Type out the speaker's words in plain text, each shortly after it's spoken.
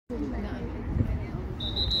The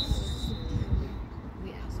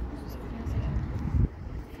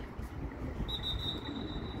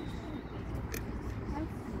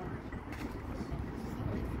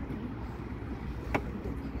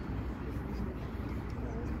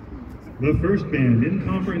first band in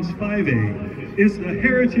Conference 5A is the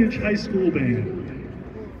Heritage High School Band.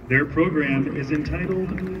 Their program is entitled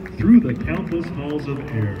Through the Countless Halls of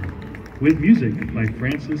Air, with music by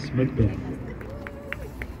McBeth.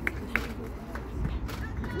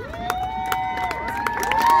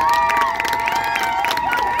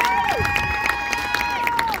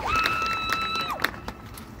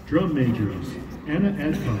 Drum majors Anna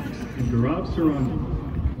Adcox and Gaurav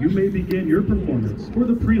Sarandi, you may begin your performance for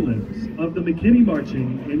the prelims of the McKinney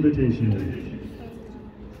Marching Invitational.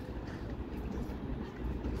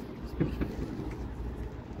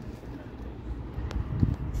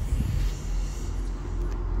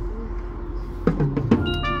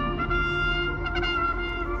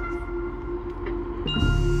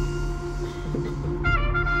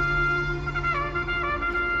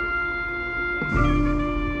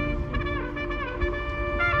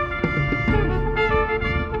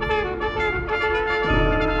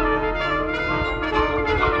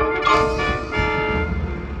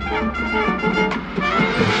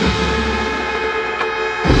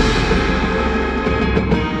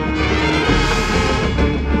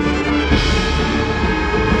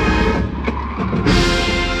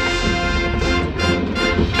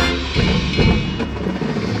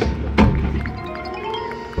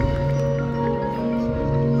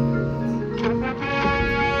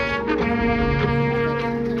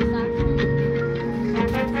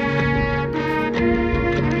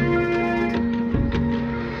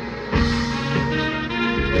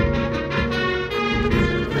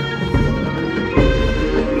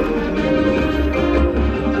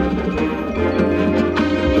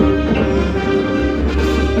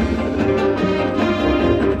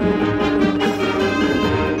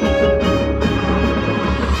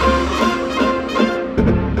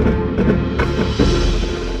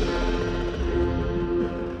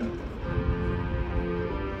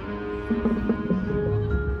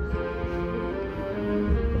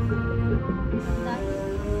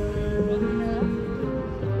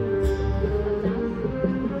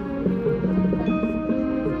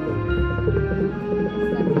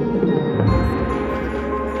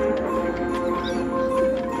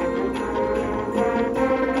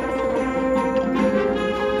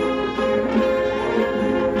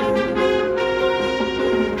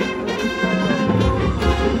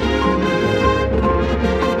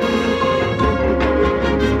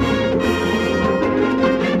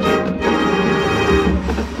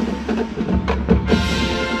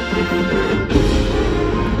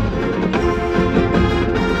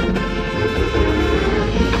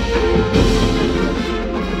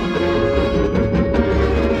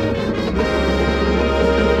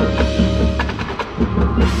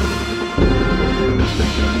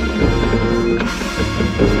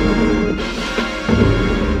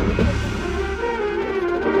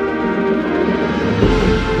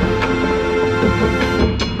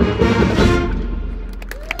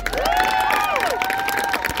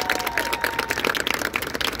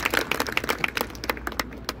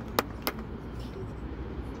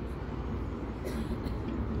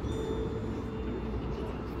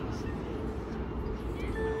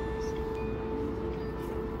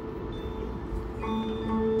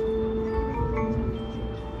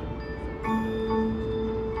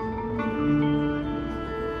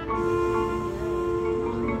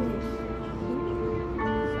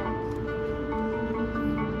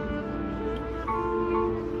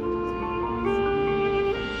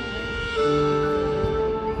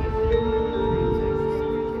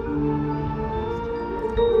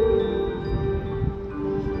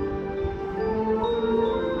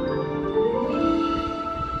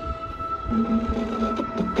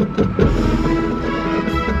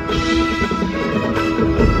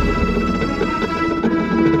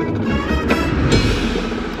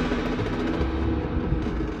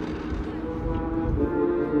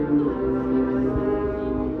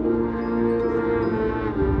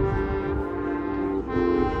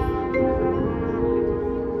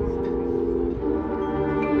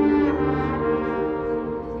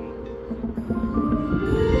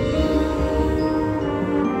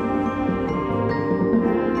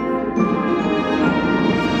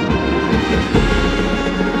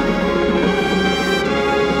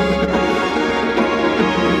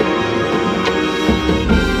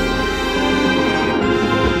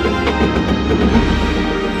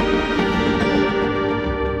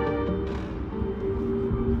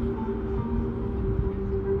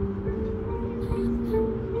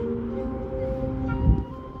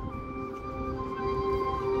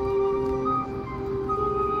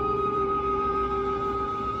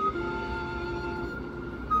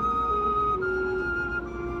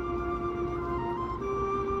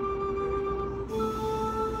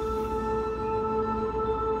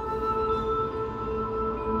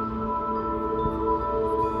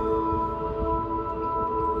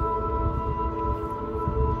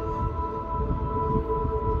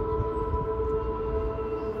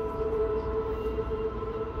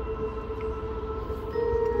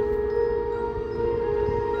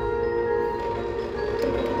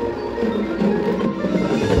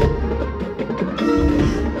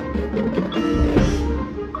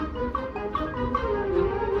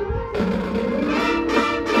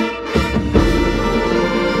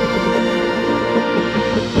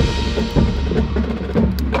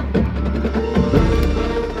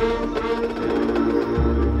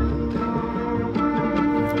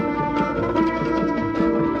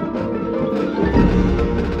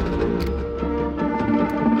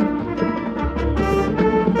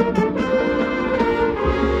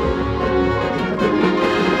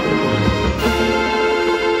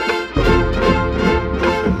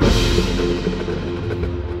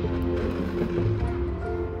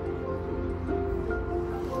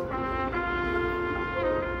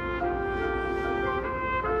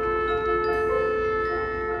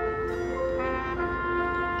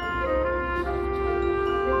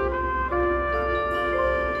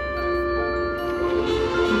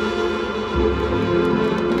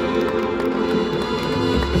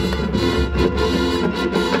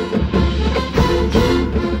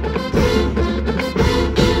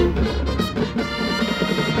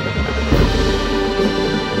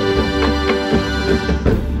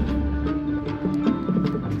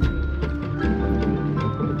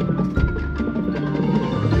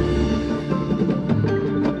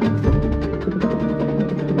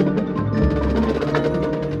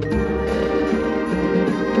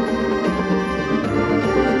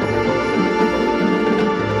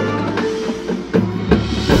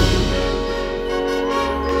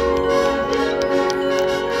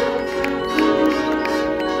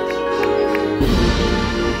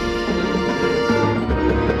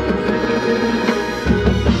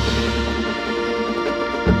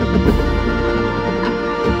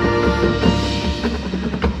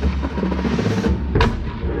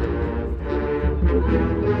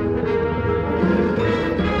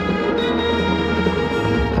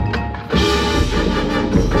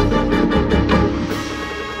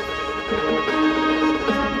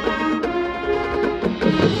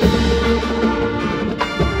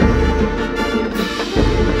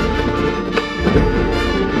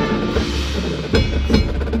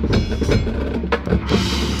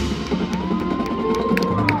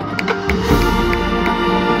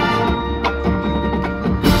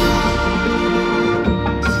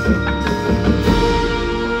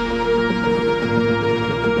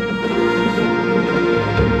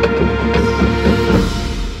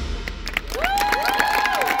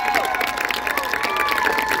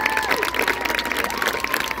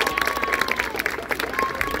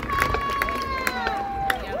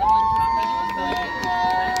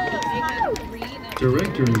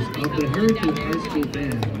 Directors of the Heritage High School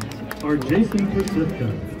Band are Jason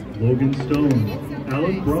Prasifka, Logan Stone,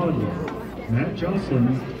 Alan Brawdy, Matt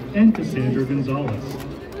Joslin, and Kassandra Gonzales.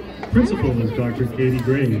 Principal is Dr. Katie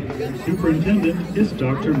Gray. Superintendent is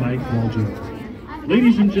Dr. Mike Waljo.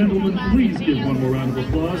 Ladies and gentlemen, please give one more round of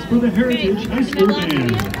applause for the Heritage High School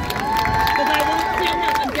Band.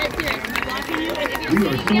 We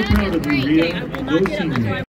are so proud of you, Rhea. Go senior.